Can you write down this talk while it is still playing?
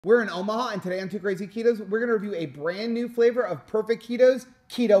We're in Omaha, and today on Two Crazy Ketos, we're going to review a brand new flavor of Perfect Keto's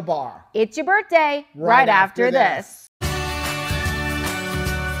Keto Bar. It's your birthday right after this.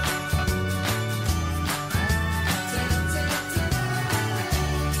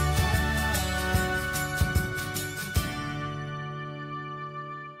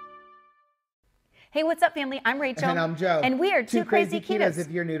 Hey, what's up, family? I'm Rachel. And I'm Joe. And we are Two Crazy Ketos.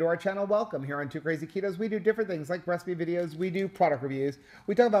 If you're new to our channel, welcome. Here on Two Crazy Ketos, we do different things like recipe videos, we do product reviews,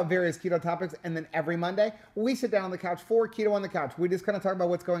 we talk about various keto topics, and then every Monday, we sit down on the couch for Keto on the Couch. We just kind of talk about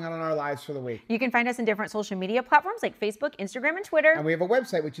what's going on in our lives for the week. You can find us in different social media platforms like Facebook, Instagram, and Twitter. And we have a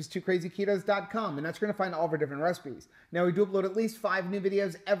website, which is twocrazyketos.com, and that's going to find all of our different recipes. Now, we do upload at least 5 new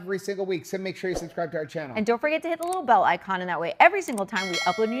videos every single week, so make sure you subscribe to our channel. And don't forget to hit the little bell icon, and that way, every single time we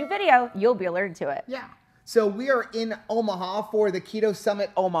upload a new video, you'll be alerted to it. Yeah. So we are in Omaha for the Keto Summit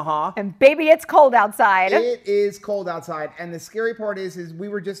Omaha. And baby, it's cold outside. It is cold outside. And the scary part is we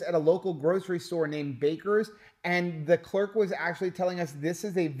were just at a local grocery store named Baker's, and the clerk was actually telling us this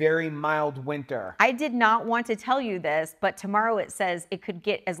is a very mild winter. I did not want to tell you this, but tomorrow it says it could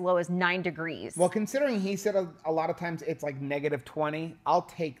get as low as 9 degrees. Well, considering he said a lot of times it's like -20, I'll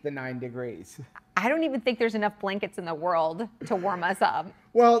take the 9 degrees. I don't even think there's enough blankets in the world to warm us up.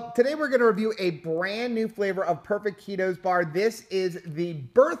 Well, today we're going to review a brand new flavor of Perfect Keto's Bar. This is the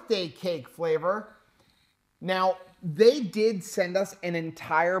birthday cake flavor. Now, they did send us an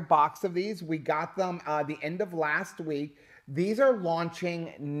entire box of these. We got them the end of last week. These are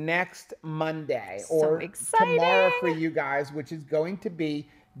launching next Monday or tomorrow for you guys, which is going to be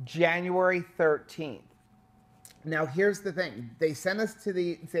January 13th. Now, here's the thing. They sent us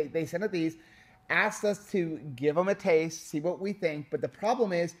these, asked us to give them a taste, see what we think. But the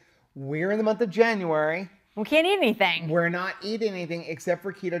problem is we're in the month of January. We can't eat anything. We're not eating anything except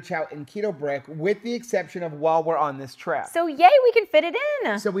for Keto Chow and Keto Brick, with the exception of while we're on this trip. So yay, we can fit it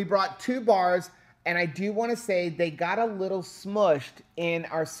in. So we brought 2 bars, and I do want to say they got a little smushed in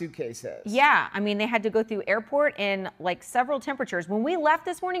our suitcases. Yeah, I mean, they had to go through airport in like several temperatures. When we left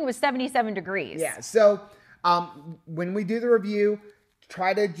this morning, it was 77 degrees. Yeah, so when we do the review,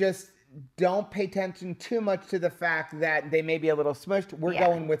 try to just don't pay attention too much to the fact that they may be a little smushed. We're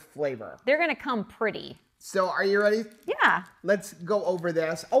going with flavor. They're going to come pretty. So are you ready? Yeah. Let's go over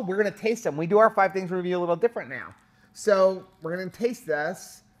this. Oh, we're going to taste them. We do our 5 things review a little different now. So we're going to taste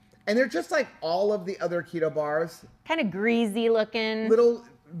this. And they're just like all of the other keto bars. Kind of greasy looking. Little,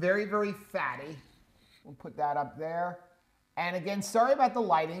 very, very fatty. We'll put that up there. And again, sorry about the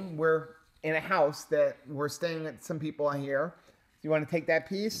lighting. We're in a house that we're staying at some people here. You want to take that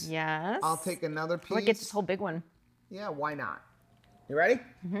piece? Yes. I'll take another piece. Let's get this whole big one. Yeah, why not? You ready?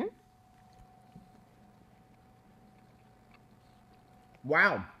 Mm-hmm.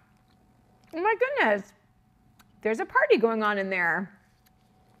 Wow. Oh my goodness. There's a party going on in there.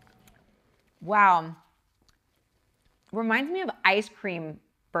 Wow. Reminds me of ice cream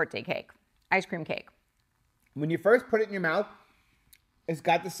birthday cake. Ice cream cake. When you first put it in your mouth, it's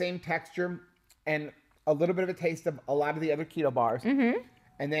got the same texture and a little bit of a taste of a lot of the other keto bars. Mm-hmm.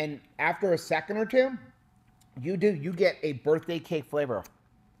 And then after a second or two, you get a birthday cake flavor.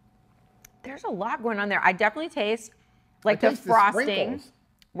 There's a lot going on there. I definitely taste like the frosting,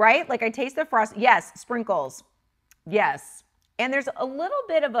 right? Like I taste the frost. Yes, sprinkles. Yes. And there's a little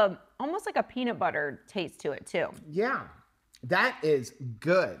bit of almost like a peanut butter taste to it too. Yeah, that is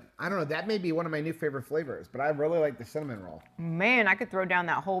good. I don't know, that may be one of my new favorite flavors, but I really like the cinnamon roll. Man, I could throw down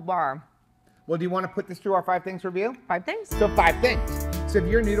that whole bar. Well, do you want to put this through our 5 things review? 5 things. So 5 things. So if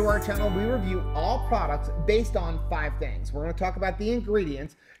you're new to our channel, we review all products based on 5 things. We're going to talk about the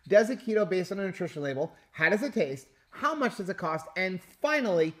ingredients. Does it keto based on a nutrition label? How does it taste? How much does it cost? And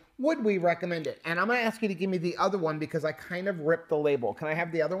finally, would we recommend it? And I'm going to ask you to give me the other one because I kind of ripped the label. Can I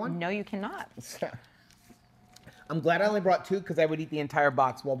have the other one? No, you cannot. I'm glad I only brought 2 because I would eat the entire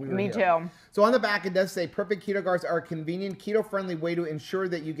box while we were here. Me too. So on the back, it does say Perfect Keto Bars are a convenient, keto-friendly way to ensure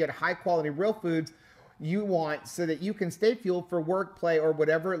that you get high-quality real foods you want so that you can stay fueled for work, play, or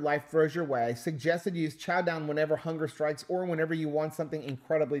whatever life throws your way. Suggested use chow down whenever hunger strikes or whenever you want something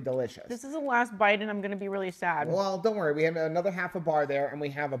incredibly delicious. This is the last bite and I'm going to be really sad. Well, don't worry. We have another half a bar there and we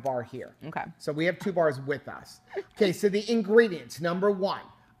have a bar here. Okay. So we have 2 bars with us. Okay, so the ingredients. Number 1,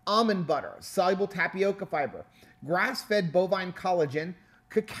 almond butter, soluble tapioca fiber, grass-fed bovine collagen,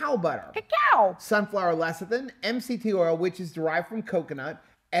 cacao butter, sunflower lecithin, MCT oil, which is derived from coconut,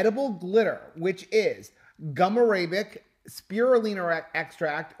 edible glitter, which is gum arabic, spirulina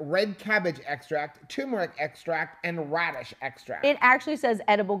extract, red cabbage extract, turmeric extract, and radish extract. It actually says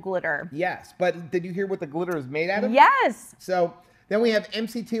edible glitter. Yes, but did you hear what the glitter is made out of? Yes. So then we have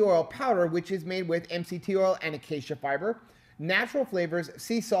MCT oil powder, which is made with MCT oil and acacia fiber, natural flavors,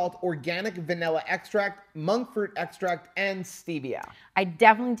 sea salt, organic vanilla extract, monk fruit extract, and stevia. I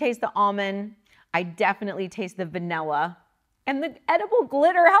definitely taste the almond. I definitely taste the vanilla. And the edible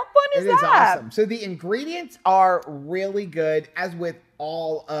glitter, how fun is that? It is awesome. So the ingredients are really good, as with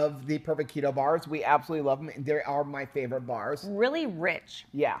all of the Perfect Keto bars. We absolutely love them. They are my favorite bars. Really rich.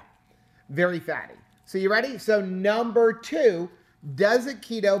 Yeah, very fatty. So you ready? So number 2, does it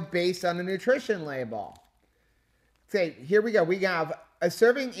keto based on a nutrition label? Say, here we go. We have a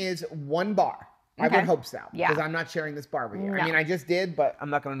serving is 1 bar. Okay. I would hope so. Yeah. Because I'm not sharing this bar with you. No. I mean, I just did, but I'm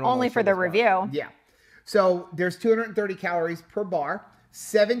not going to normally only for the review. Yeah. So there's 230 calories per bar,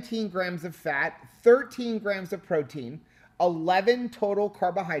 17 grams of fat, 13 grams of protein, 11 total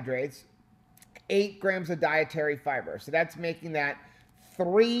carbohydrates, 8 grams of dietary fiber. So that's making that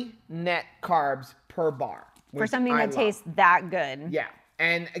 3 net carbs per bar. For something that tastes that good. Yeah.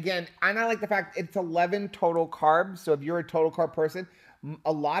 And again, I like the fact it's 11 total carbs. So if you're a total carb person,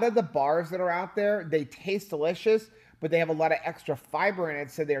 a lot of the bars that are out there, they taste delicious, but they have a lot of extra fiber in it.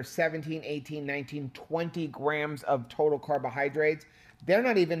 So they're 17, 18, 19, 20 grams of total carbohydrates. They're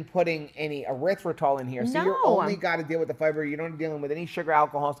not even putting any erythritol in here. So you're only got to deal with the fiber. You're not dealing with any sugar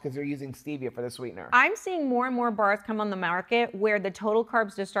alcohols because they're using stevia for the sweetener. I'm seeing more and more bars come on the market where the total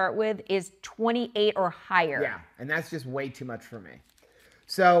carbs to start with is 28 or higher. Yeah, and that's just way too much for me.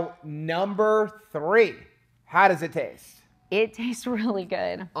 So number 3, how does it taste? It tastes really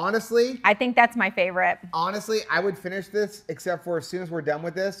good. Honestly, I think that's my favorite. Honestly, I would finish this, except for as soon as we're done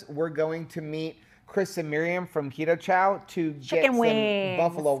with this, we're going to meet Chris and Miriam from Keto Chow to get some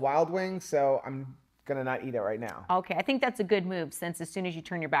Buffalo Wild Wings. So I'm going to not eat it right now. Okay, I think that's a good move, since as soon as you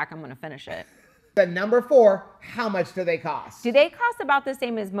turn your back, I'm going to finish it. The number 4, how much do they cost? Do they cost about the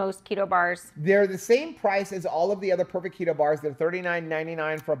same as most keto bars? They're the same price as all of the other Perfect Keto bars. They're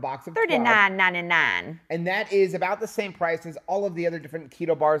 $39.99 for a box of 12. $39.99. And that is about the same price as all of the other different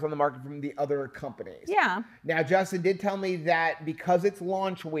keto bars on the market from the other companies. Yeah. Now, Justin did tell me that because it's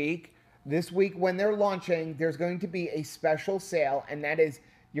launch week, this week when they're launching, there's going to be a special sale, and that is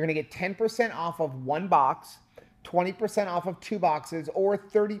you're going to get 10% off of 1 box, 20% off of 2 boxes, or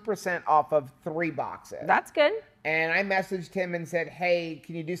 30% off of 3 boxes. That's good. And I messaged him and said, hey,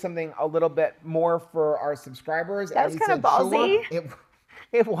 can you do something a little bit more for our subscribers? That was kind of ballsy. Sure.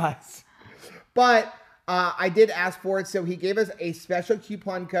 It was. But I did ask for it, so he gave us a special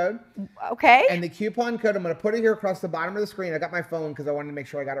coupon code. Okay. And the coupon code, I'm going to put it here across the bottom of the screen. I got my phone because I wanted to make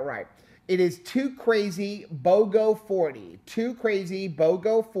sure I got it right. It is 2 Krazy BOGO 40. 2 Krazy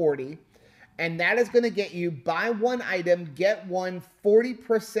BOGO 40. And that is going to get you, buy 1 item, get 1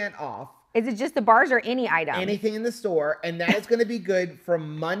 40% off. Is it just the bars or any item? Anything in the store. And that is going to be good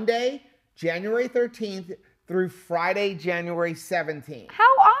from Monday, January 13th through Friday, January 17th. How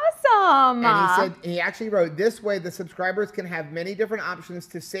awesome. And he said, he actually wrote, this way the subscribers can have many different options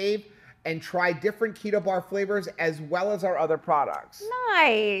to save and try different keto bar flavors as well as our other products.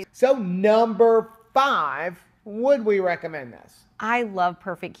 Nice. So number 5, would we recommend this? I love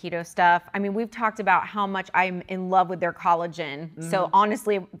Perfect Keto stuff. I mean, we've talked about how much I'm in love with their collagen. So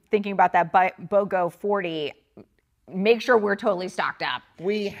honestly, thinking about that BOGO 40, make sure we're totally stocked up.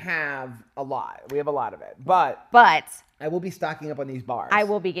 We have a lot. We have a lot of it. But I will be stocking up on these bars. I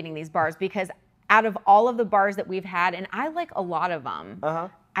will be getting these bars because out of all of the bars that we've had, and I like a lot of them,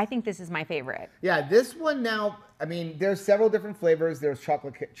 I think this is my favorite. Yeah, this one now, I mean, there's several different flavors. There's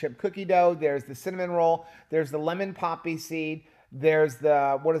chocolate chip cookie dough. There's the cinnamon roll. There's the lemon poppy seed. There's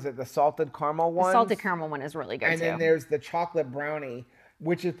the, what is it, the salted caramel one? The salted caramel one is really good too. And then there's the chocolate brownie,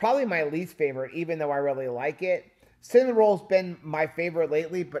 which is probably my least favorite, even though I really like it. Cinnamon roll's been my favorite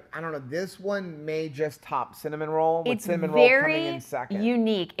lately, but I don't know, this one may just top cinnamon roll, with cinnamon roll coming in second. It's very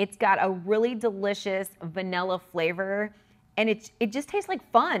unique. It's got a really delicious vanilla flavor, and it just tastes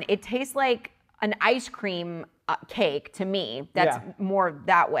like fun. It tastes like an ice cream cake to me. That's more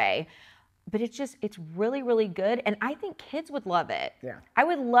that way. But it's really, really good. And I think kids would love it. Yeah. I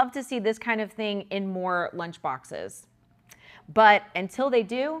would love to see this kind of thing in more lunch boxes. But until they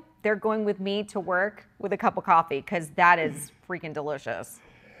do, they're going with me to work with a cup of coffee because that is freaking delicious.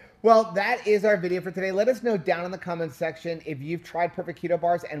 Well, that is our video for today. Let us know down in the comments section if you've tried Perfect Keto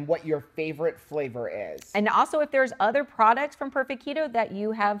bars and what your favorite flavor is. And also if there's other products from Perfect Keto that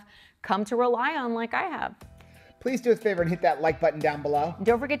you have come to rely on like I have. Please do us a favor and hit that like button down below.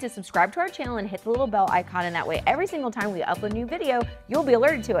 Don't forget to subscribe to our channel and hit the little bell icon, and that way every single time we upload a new video, you'll be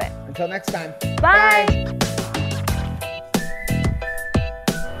alerted to it. Until next time. Bye.